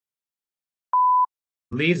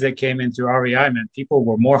leads that came in through REI, man, people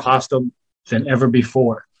were more hostile than ever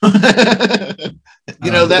before. That's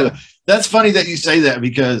funny that you say that,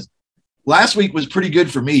 because last week was pretty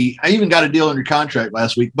good for me. I even got a deal under contract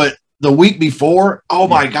last week, but the week before, oh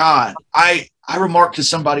my God, I remarked to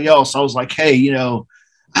somebody else. I was like, hey,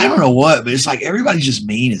 I don't know what, but it's like everybody's just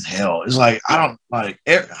mean as hell. It's like I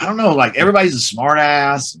don't know, like everybody's a smart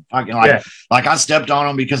ass. Fucking like I stepped on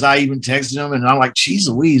them because I even texted them, and I'm like, geez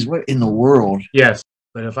Louise, what in the world? Yes,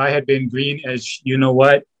 but if I had been green as you know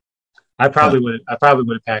what, I probably would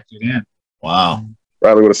have packed it in. Wow.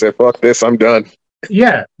 Probably would have said, "Fuck this, I'm done."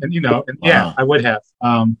 Yeah, and yeah, I would have.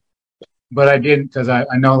 But I didn't, because I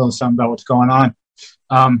know something about what's going on.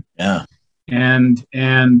 Yeah.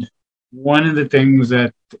 And one of the things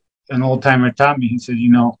that an old timer taught me, he said,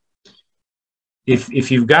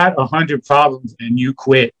 if you've got 100 problems and you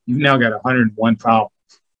quit, you've now got 101 problems.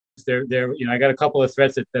 I got a couple of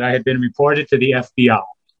threats that I had been reported to the FBI.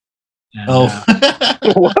 And,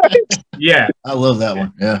 what? Yeah. I love that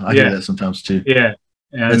one. Yeah, I hear that sometimes too. Yeah.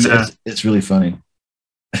 And it's really funny.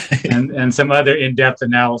 and some other in-depth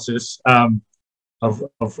analysis of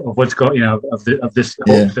what's going, of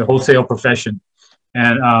the wholesale profession.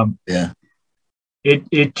 And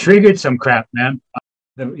it triggered some crap, man.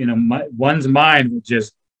 One's mind would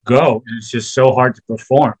just go, and it's just so hard to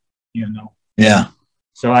perform, Yeah.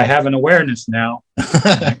 So I have an awareness now.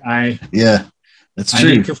 That's true.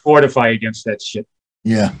 I need to fortify against that shit.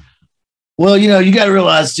 Yeah. Well, you got to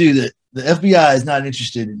realize too that the FBI is not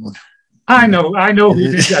interested in. I know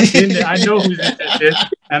who's interested. I know who's interested,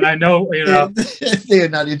 and I know they are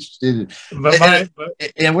not interested.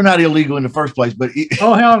 And we're not illegal in the first place. But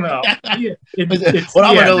oh hell no! What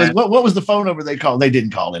I want to know is what was the phone number they called? They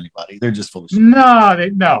didn't call anybody. They're just full of shit.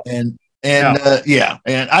 No. And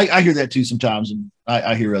I hear that too sometimes, and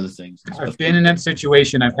I hear other things. I've been in that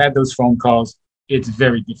situation. I've had those phone calls. It's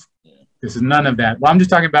very different. Yeah. This is none of that. Well, I'm just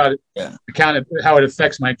talking about how it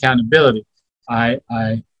affects my accountability. I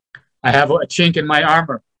have a chink in my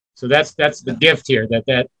armor, so that's the gift here.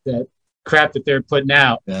 That crap that they're putting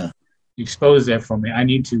out, expose that for me. I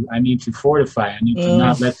need to fortify. I need to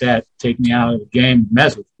not let that take me out of the game.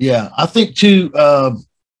 Mess with. Yeah, I think too.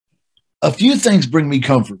 A few things bring me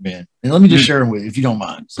comfort, man, and let me just share them with you, if you don't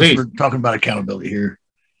mind. Since we're talking about accountability here.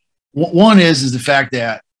 One is the fact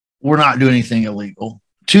that we're not doing anything illegal.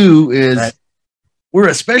 Two is we're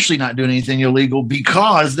especially not doing anything illegal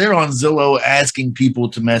because they're on Zillow asking people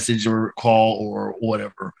to message or call or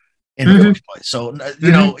whatever in the first place. So,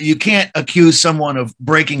 you can't accuse someone of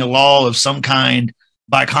breaking a law of some kind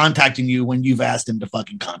by contacting you when you've asked them to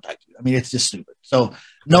fucking contact you. I mean, it's just stupid. So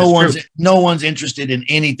no one's interested in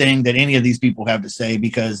anything that any of these people have to say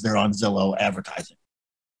because they're on Zillow advertising.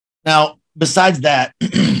 Now, besides that,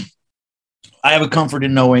 I have a comfort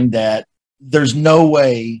in knowing that there's no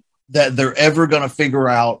way that they're ever going to figure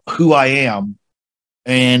out who I am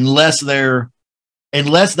unless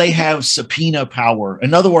they have subpoena power.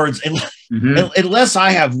 In other words, unless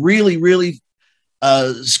I have really, really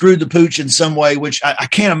screwed the pooch in some way, which I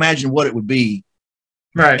can't imagine what it would be.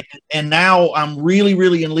 Right. And now I'm really,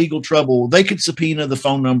 really in legal trouble. They could subpoena the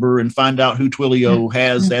phone number and find out who Twilio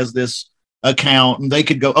has this account, and they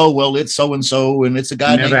could go, oh, well, it's so-and-so, and it's a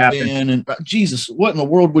guy named Ben. And Jesus, what in the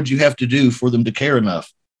world would you have to do for them to care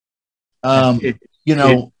enough? So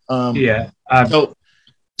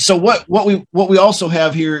what we also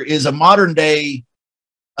have here is a modern day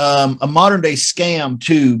scam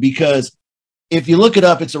too, because if you look it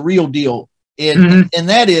up, it's a real deal. And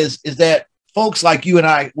that is that folks like you and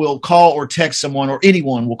I will call or text someone, or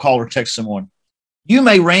anyone will call or text someone. You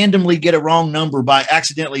may randomly get a wrong number by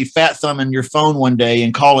accidentally fat thumbing your phone one day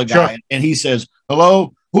and call a guy, and he says,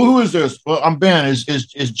 hello, who is this? Well, I'm Ben. Is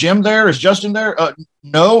Jim there? Is Justin there?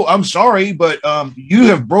 No, I'm sorry, but you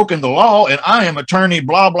have broken the law, and I am attorney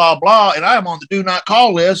blah, blah, blah, and I am on the do not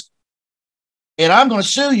call list, and I'm going to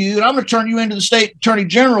sue you, and I'm going to turn you into the state attorney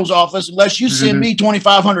general's office unless you send me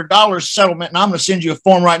 $2,500 settlement, and I'm going to send you a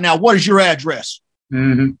form right now. What is your address?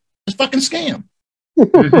 It's a fucking scam.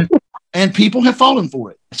 And people have fallen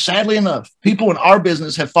for it. Sadly enough, people in our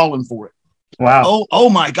business have fallen for it. Wow. Oh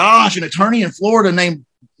my gosh. An attorney in Florida named,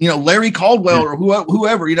 Larry Caldwell or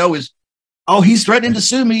whoever, he's threatening to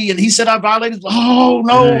sue me. And he said I violated. Oh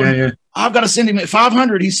no. I've got to send him at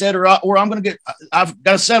 500. He said, or I'm going to I've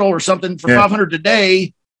got to settle or something for 500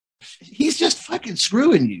 today. He's just fucking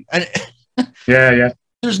screwing you. And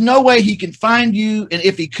there's no way he can find you. And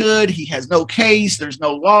if he could, he has no case. There's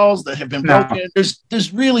no laws that have been broken.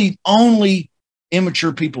 There's really only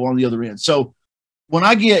immature people on the other end. So when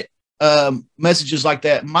I get messages like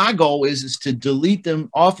that, my goal is to delete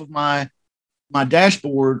them off of my my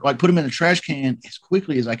dashboard, like put them in a trash can as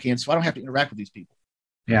quickly as I can, so I don't have to interact with these people.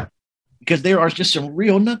 Yeah, because there are just some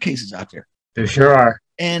real nutcases out there. There sure are.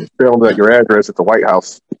 And filmed at your address at the White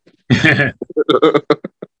House.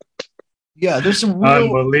 Yeah, there's some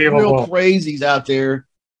real crazies out there.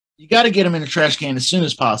 You got to get them in a trash can as soon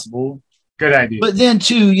as possible. Good idea. But then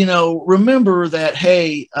too, remember that,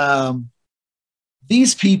 hey,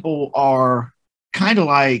 these people are kind of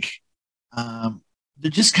like, they're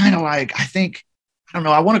just kind of like, I don't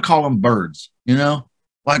know, I want to call them birds,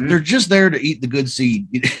 like they're just there to eat the good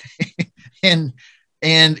seed. and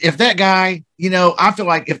if that guy, I feel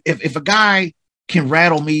like if a guy can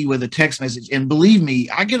rattle me with a text message, and believe me,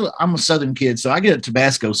 I'm a Southern kid, so I get a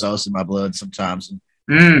Tabasco sauce in my blood sometimes.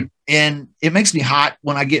 And it makes me hot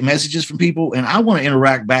when I get messages from people, and I want to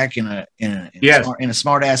interact back in a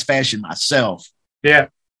smart ass fashion myself. Yeah.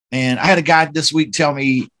 And I had a guy this week tell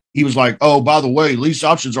me, he was like, "Oh, by the way, lease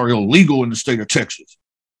options are illegal in the state of Texas."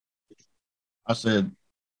 I said,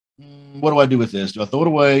 "What do I do with this? Do I throw it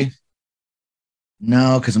away?"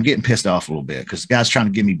 No, because I'm getting pissed off a little bit because the guy's trying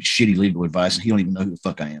to give me shitty legal advice and he don't even know who the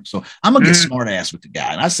fuck I am. So I'm going to get smart ass with the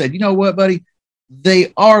guy. And I said, you know what, buddy?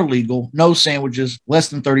 They are legal. No sandwiches, less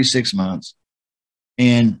than 36 months.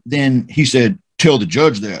 And then he said, tell the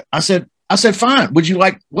judge that. I said, fine.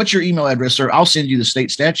 What's your email address, sir? I'll send you the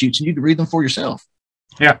state statutes and you can read them for yourself.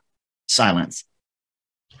 Yeah. Silence.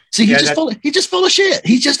 See, he's just full of shit.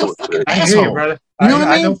 He's just a fucking asshole. You, brother. You know what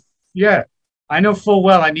I mean? I know full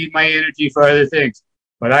well I need my energy for other things,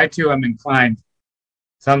 but I too am inclined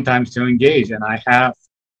sometimes to engage, and I have.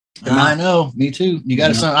 I know, me too. You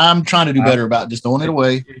got to. I'm trying to do better about just throwing it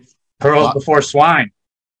away. Pearls before swine.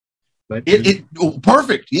 But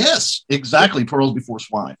perfect. Yes, exactly. Pearls before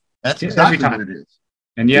swine. That's exactly what it is.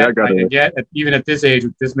 And yet, even at this age,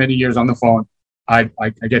 with this many years on the phone, I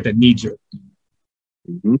get that knee jerk.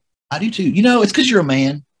 Mm-hmm. I do too. It's because you're a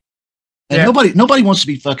man, and nobody wants to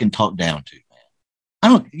be fucking talked down to. I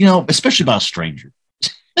don't, especially by a stranger,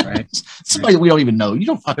 right? Somebody we don't even know. You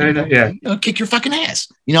don't fucking kick your fucking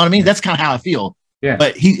ass. You know what I mean? That's kind of how I feel. Yeah.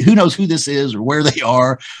 But who knows who this is or where they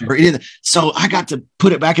are or anything. So I got to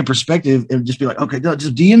put it back in perspective and just be like, okay,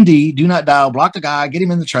 just DMD, do not dial, block the guy, get him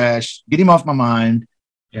in the trash, get him off my mind.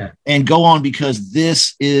 Yeah. And go on, because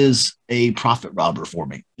this is a profit robber for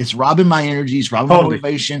me. It's robbing my energies, robbing my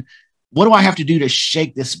motivation. What do I have to do to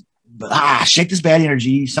shake this bad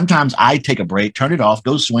energy? Sometimes I take a break, turn it off,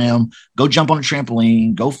 go swim, go jump on a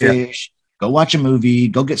trampoline, go fish, go watch a movie,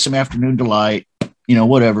 go get some afternoon delight,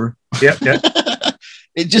 whatever. Yep.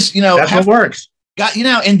 It just, that's what works.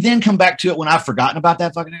 And then come back to it when I've forgotten about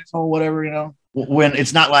that fucking asshole, whatever, when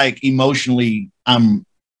it's not like emotionally I'm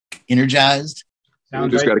energized. You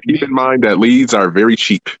just got to keep in mind that leads are very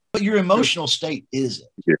cheap. But your emotional state is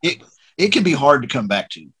it can be hard to come back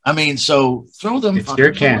to. I mean, so throw them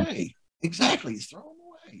away. Exactly. Throw them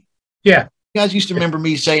away. Yeah. You guys used to remember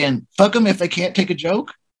me saying, fuck them if they can't take a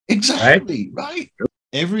joke. Exactly. Right.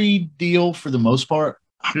 Every deal for the most part.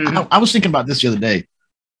 I was thinking about this the other day.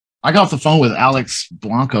 I got off the phone with Alex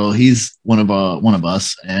Blanco. He's one of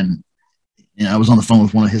us. And I was on the phone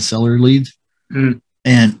with one of his seller leads. And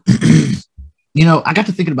I got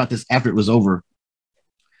to thinking about this after it was over,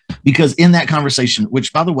 because in that conversation,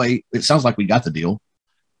 which by the way, it sounds like we got the deal,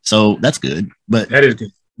 so that's good. But that is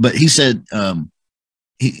good. But he said, the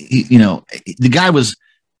guy was,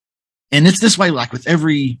 and it's this way, like with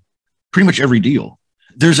pretty much every deal,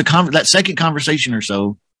 there's that second conversation or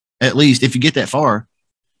so, at least if you get that far,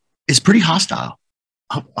 it's pretty hostile.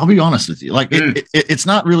 I'll be honest with you. Like it's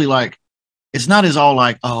not really like, it's not as all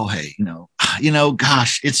like, oh, hey,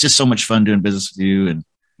 gosh, it's just so much fun doing business with you. And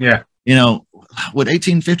would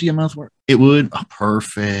 $1,850 a month work? It would. Oh,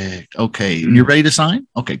 perfect. Okay. You're ready to sign?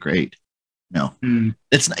 Okay, great. No,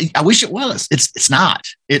 it's. I wish it was. It's not.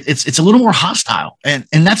 It's a little more hostile, and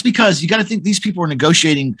that's because you got to think these people are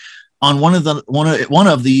negotiating on one of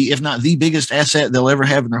the, if not the biggest asset they'll ever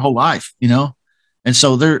have in their whole life. And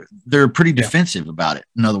so they're pretty defensive about it.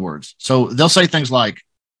 In other words, so they'll say things like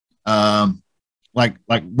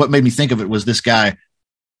what made me think of it was this guy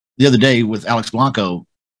the other day with Alex Blanco.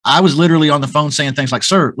 I was literally on the phone saying things like,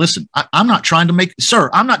 sir, listen, I'm not trying to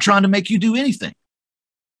make you do anything.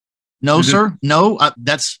 No, sir. No,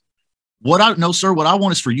 that's what sir. What I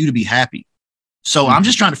want is for you to be happy. So I'm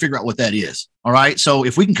just trying to figure out what that is. All right. So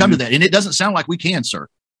if we can come to that, and it doesn't sound like we can, sir.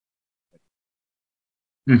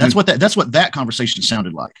 That's what that conversation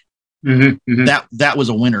sounded like. That was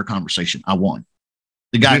a winner conversation. I won.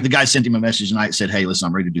 The guy sent him a message and I said, hey, listen,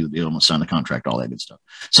 I'm ready to do the deal. I'm going to sign the contract, all that good stuff.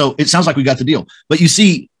 So it sounds like we got the deal. But you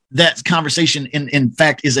see, that conversation, in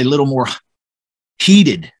fact, is a little more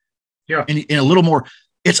heated. Yeah. And a little more,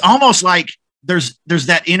 it's almost like there's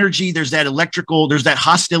that energy, there's that electrical, there's that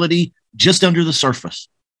hostility just under the surface.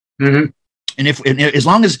 Mm-hmm. And as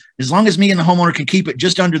long as me and the homeowner can keep it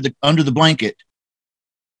just under the blanket,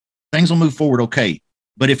 things will move forward okay.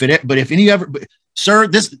 But sir,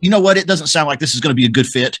 this, you know what? It doesn't sound like this is going to be a good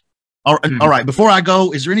fit. All right. Before I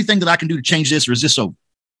go, is there anything that I can do to change this, or is this over?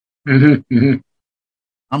 Mm-hmm. Mm-hmm.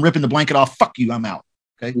 I'm ripping the blanket off. Fuck you. I'm out.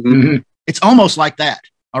 Okay. Mm-hmm. It's almost like that.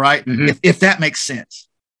 All right. Mm-hmm. If that makes sense.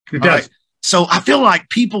 It does. Right? So I feel like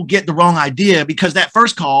people get the wrong idea, because that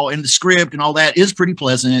first call and the script and all that is pretty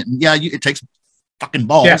pleasant. And yeah, it takes fucking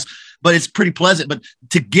balls, but it's pretty pleasant. But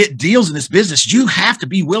to get deals in this business, you have to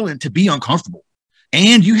be willing to be uncomfortable.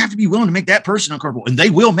 And you have to be willing to make that person uncomfortable. And they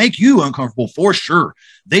will make you uncomfortable for sure.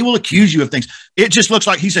 They will accuse you of things. It just looks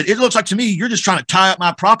like, he said, it looks like to me, you're just trying to tie up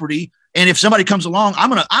my property. And if somebody comes along, I'm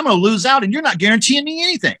gonna lose out, and you're not guaranteeing me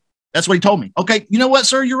anything. That's what he told me. Okay, you know what,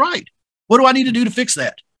 sir? You're right. What do I need to do to fix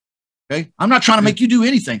that? Okay, I'm not trying to make you do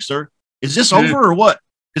anything, sir. Is this over or what?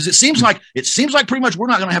 Because it seems like pretty much we're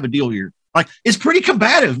not gonna have a deal here. Like, it's pretty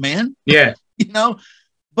combative, man. Yeah. You know,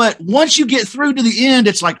 but once you get through to the end,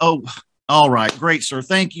 it's like, oh, all right, great, sir.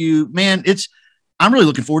 Thank you, man. I'm really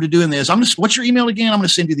looking forward to doing this. What's your email again? I'm going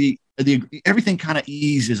to send you the everything kind of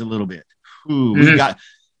eases a little bit.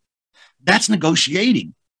 That's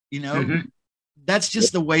negotiating, you know, that's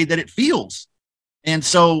just the way that it feels. And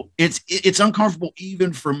so it's uncomfortable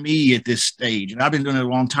even for me at this stage. And I've been doing it a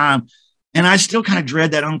long time, and I still kind of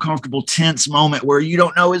dread that uncomfortable, tense moment where you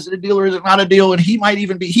don't know, is it a deal or is it not a deal? And he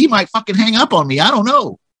might fucking hang up on me. I don't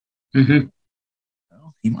know. Mm-hmm.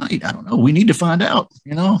 He might. I don't know. We need to find out.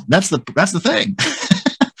 You know, that's the thing.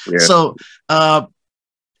 Yeah. So I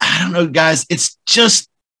don't know, guys. It's just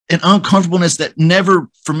an uncomfortableness that never,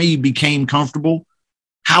 for me, became comfortable.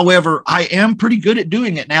 However, I am pretty good at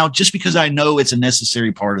doing it now, just because I know it's a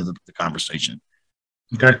necessary part of the conversation.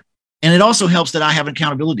 Okay. And it also helps that I have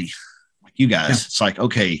accountability, like you guys. Yeah. It's like,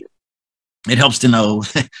 okay, it helps to know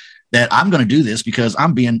that I'm going to do this because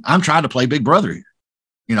I'm trying to play big brother here.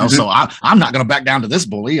 You know, so I'm not going to back down to this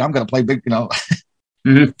bully. I'm going to play big, you know,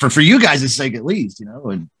 for you guys' sake, at least, you know,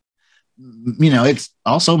 and, you know, it's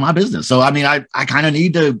also my business. So, I mean, I kind of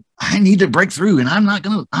need to break through, and I'm not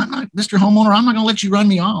Mr. Homeowner. I'm not going to let you run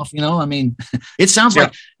me off. You know, I mean, it sounds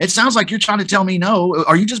like you're trying to tell me no.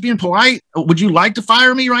 Are you just being polite? Would you like to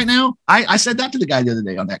fire me right now? I said that to the guy the other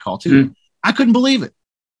day on that call too. I couldn't believe it.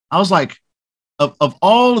 I was like, of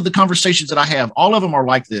all of the conversations that I have, all of them are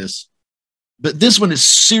like this. But this one is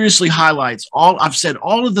seriously highlights all I've said.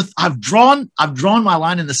 I've drawn my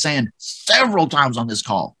line in the sand several times on this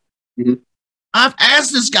call. Mm-hmm. I've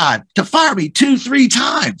asked this guy to fire me 2-3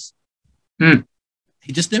 times.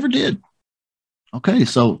 He just never did. Okay,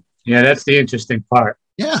 so yeah, that's the interesting part.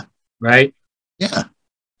 Yeah. Right. Yeah.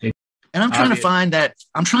 And I'm trying to find that.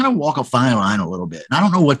 I'm trying to walk a fine line a little bit, and I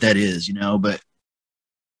don't know what that is, you know. But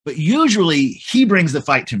usually he brings the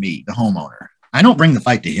fight to me, the homeowner. I don't bring the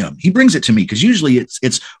fight to him. He brings it to me, because usually it's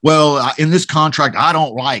in this contract, I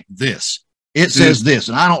don't like this. It says this,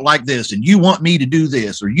 and I don't like this, and you want me to do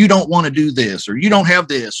this, or you don't want to do this, or you don't have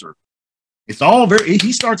this, or it's all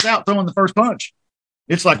he starts out throwing the first punch.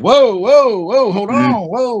 It's like, whoa, hold on,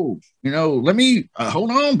 whoa. You know, let me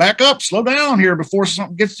hold on, back up, slow down here before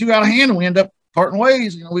something gets too out of hand and we end up parting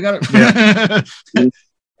ways. You know, we got it.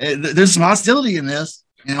 Yeah. There's some hostility in this,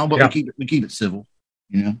 you know, but we keep it civil,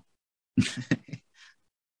 you know.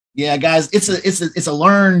 Yeah, guys, it's a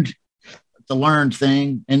learned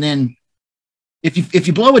thing. And then if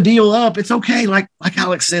you blow a deal up, it's okay. Like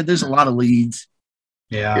Alex said, there's a lot of leads.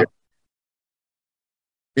 Yeah.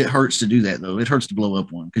 It hurts to do that, though. It hurts to blow up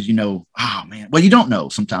one, because you know, oh man. Well, you don't know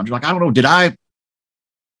sometimes. You're like, I don't know, did I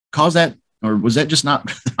cause that, or was that just not?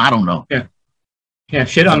 I don't know. Yeah,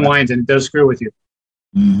 shit unwinds, and it does screw with you.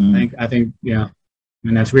 I think yeah,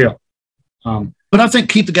 and that's real. But I think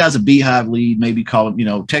keep the guys a beehive lead, maybe call him, you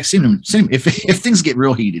know, text him, send him if things get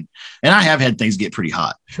real heated. And I have had things get pretty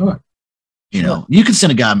hot. Sure. You know, you can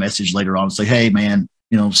send a guy a message later on and say, hey man,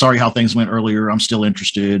 you know, sorry how things went earlier. I'm still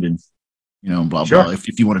interested, and, you know, blah, blah.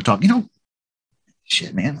 If you want to talk, you know,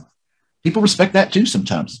 shit, man, people respect that too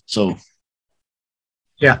sometimes. So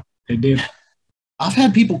yeah, they do. I've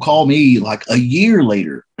had people call me like a year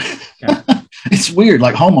later. Yeah. It's weird.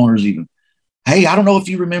 Like homeowners even, hey, I don't know if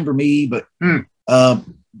you remember me, but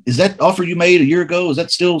is that offer you made a year ago? Is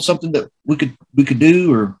that still something that we could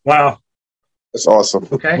do? Or wow, that's awesome.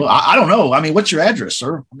 Okay, well, I don't know. I mean, what's your address,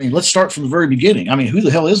 sir? I mean, let's start from the very beginning. I mean, who the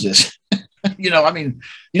hell is this? You know, I mean,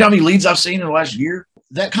 you know how many leads I've seen in the last year?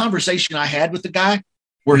 That conversation I had with the guy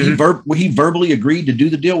where he verbally agreed to do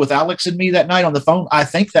the deal with Alex and me that night on the phone. I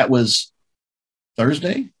think that was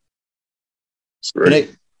Thursday.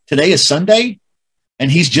 today is Sunday,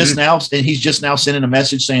 and he's just now sending a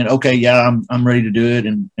message saying, okay, yeah, I'm ready to do it,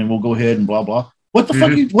 and we'll go ahead and blah blah. What the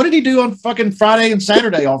fuck? What did he do on fucking Friday and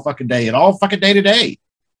Saturday all fucking day and all fucking day today?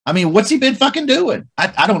 I mean, what's he been fucking doing?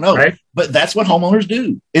 I don't know, right? But that's what homeowners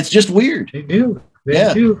do. It's just weird. They do.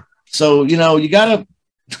 They do. So you gotta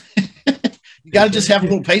just have a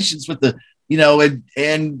little patience with the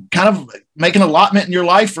and kind of make an allotment in your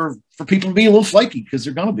life for people to be a little flaky because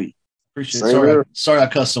they're gonna be. Appreciate it. Sorry I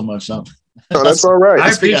cuss so much. So. No, that's all right. I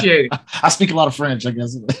appreciate it. I speak a lot of French, I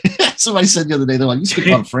guess. Somebody said the other day, they're like, you speak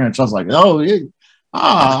a lot of French. I was like, oh, yeah.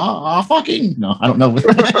 Fucking. No, I don't know.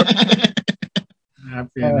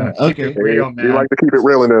 Okay. We like to keep it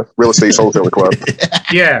real in the real estate wholesaler club.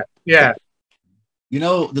 Yeah.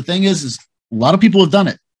 The thing is a lot of people have done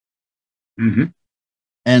it.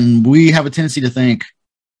 And we have a tendency to think,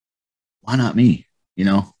 why not me?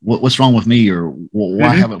 What's wrong with me, or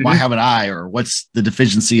why haven't I, or what's the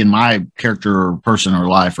deficiency in my character or person or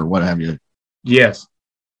life or what have you? Yes.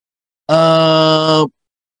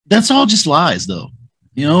 That's all just lies though,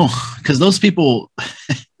 because those people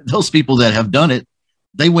that have done it,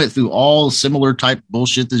 they went through all similar type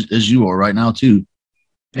bullshit as you are right now too.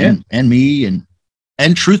 And me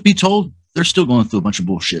and truth be told, they're still going through a bunch of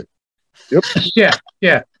bullshit. Yep.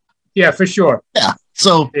 Yeah, for sure. Yeah.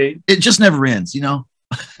 So it just never ends,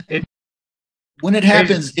 When it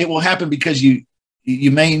happens, it will happen because you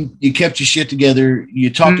kept your shit together. You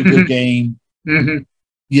talked a good game.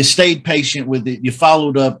 You stayed patient with it. You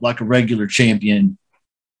followed up like a regular champion.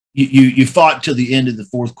 You fought till the end of the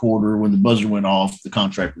fourth quarter when the buzzer went off. The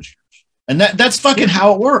contract was yours, and that's fucking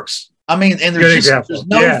how it works. I mean, and there's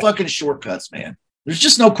no fucking shortcuts, man. There's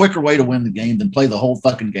just no quicker way to win the game than play the whole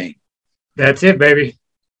fucking game. That's it, baby.